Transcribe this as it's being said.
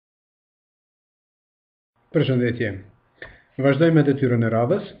Përshëndetje. Vazhdojmë me detyrën e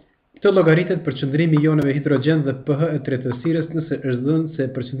radhës. Të llogaritet përqëndrimi i joneve hidrogjen dhe pH e tretësirës nëse është dhënë se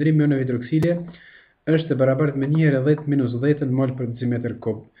përqëndrimi i joneve hidroksile është e barabartë me 1/10 minus 10 mol për decimetër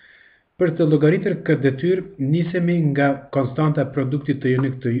kub. Për të llogaritur këtë detyrë, nisemi nga konstanta e produktit të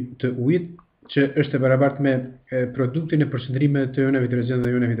jonik të ujit, që është e barabartë me produktin e përqëndrimeve të joneve hidrogjen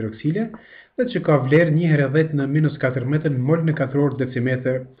dhe joneve hidroksile, dhe që ka vlerë 1/10 në minus 14 mol në katror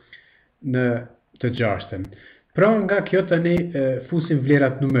decimetër në të gjashtën. Pra nga kjo tani fusim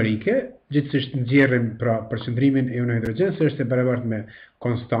vlerat numerike, gjithsesi nxjerrim pra përqëndrimin e joneve hidrogjen, që është e barabartë me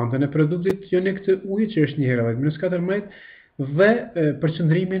konstantën e produktit jonik të ujit, që është 1/10 minus 14, dhe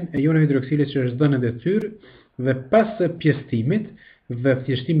përqëndrimin e joneve hidroksile, që është dhënë në detyrë, dhe pas pjesëtimit dhe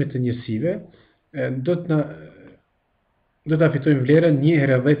thjeshtimit të njësive, do ta fitojmë vlerën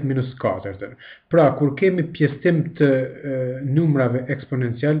 1/10 minus 4. Pra, kur kemi pjesëtim të numrave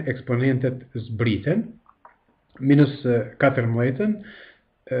eksponencial, eksponentet zbriten, minus 14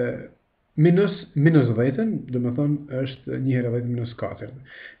 minus 10, do më thonë është 1/10 minus 4.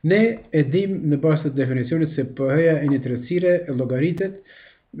 Ne e dim në bazë të definicionit se pH-ja e një tretësire llogaritet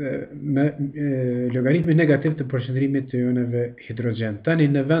me llogaritmi negativ të përqëndrimit të joneve hidrogjen. Tani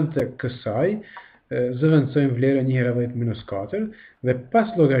në vend të kësaj zëvendësojmë vlerën 1/10 minus 4 dhe pas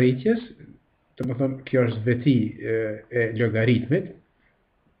llogaritjes, do më thonë kjo është veti e llogaritmit,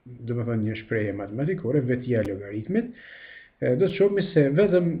 do më thonë një shprehje matematikore, vetia e llogaritmit, do të shohim se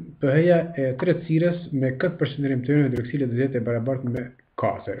vetëm pH-ja e tretësirës me këtë përqëndrim të joneve hidroksile do të jetë e barabartë me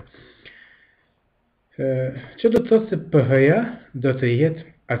 4. Që do të thotë se pH-ja do të jetë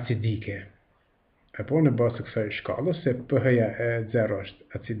acidike. Apo në bazë të kësaj shkallës, se pH-ja e 0 është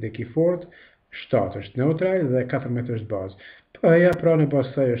acidik i fortë, 7 është neutral dhe 14 është bazë. pH-ja pra në bazë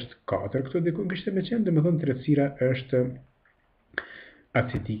kësaj është 4, këtu diku kishte me qenë, dhe më thonë tretësira është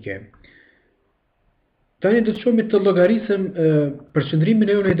acidike. Tani do të shohim të llogarisëm përqëndrimin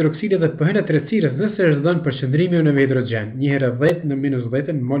e joneve hidroksile dhe pH-n e tretësirës nëse është dhënë përqëndrimi i joneve hidrogjen 1/10 në minus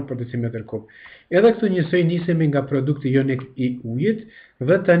 10 mol për decimetër kub. Edhe këtu njësoj nisemi nga produkti jonik i ujit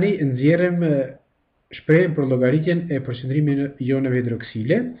dhe tani nxjerrim shprehjen për llogaritjen e përqëndrimit të joneve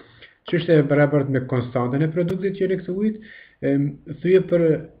hidroksile, që është e barabartë me konstantën e produktit jonik të ujit, thyje për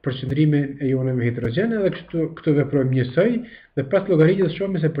përqëndrimin e joneve hidrogjen, edhe këtu veprojmë njësoj, dhe pas llogaritjes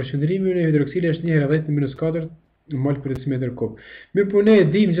shohim se përqëndrimi i joneve hidroksile është 1/10 në minus 4 mol për decimetër kub. Mirë, po ne e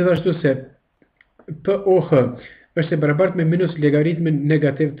dim gjithashtu se pOH është e barabartë me minus llogaritmin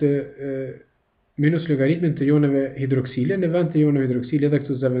negativ të minus llogaritmin të joneve hidroksile, në vend të joneve hidroksile edhe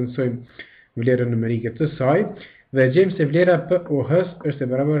këtu zëvendësojmë vlerën numerike të saj, dhe gjejmë se vlera pOH-s është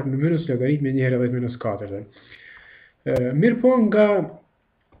e barabartë me minus llogaritmi 1/10 minus 4. Mirë po nga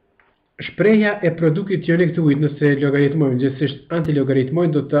shprehja e produktit jonik të ujit, nëse llogaritmojmë, gjithsesi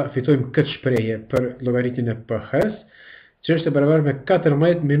antilogaritmojmë, do të fitojmë këtë shprehje për llogaritjen e pH-s, që është e barabartë me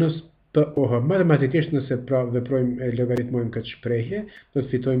 14 minus pOH. Matematikisht nëse pra veprojmë llogaritmojmë këtë shprehje, do të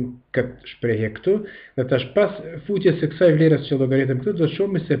fitojmë këtë shprehje këtu, dhe tash pas futjes së kësaj vlerës që llogaritëm këtu, do të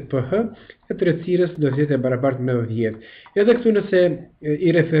shohim se pH e tretësirës do të jetë e barabartë me 10. Edhe këtu nëse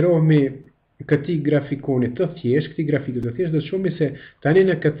i referohemi këtij grafikonit të thjeshtë, këtij grafikut të thjeshtë, do të shohim se tani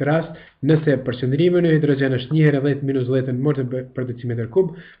në këtë rast, nëse përqëndrimi i hidrogjen është 1/10 minus 10 mol për decimetër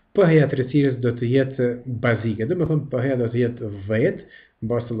kub, pH-ja e tretësirës do të jetë bazike. Do të thonë pH-ja do të jetë 10, në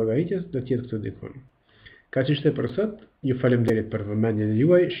bazë të llogaritjes do të jetë këtu diku. Kaq ishte për sot. Ju faleminderit për vëmendjen e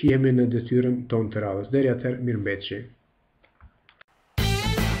juaj. Shihemi në detyrën tonë të radhës. Deri atëherë, mirëmbëjtje.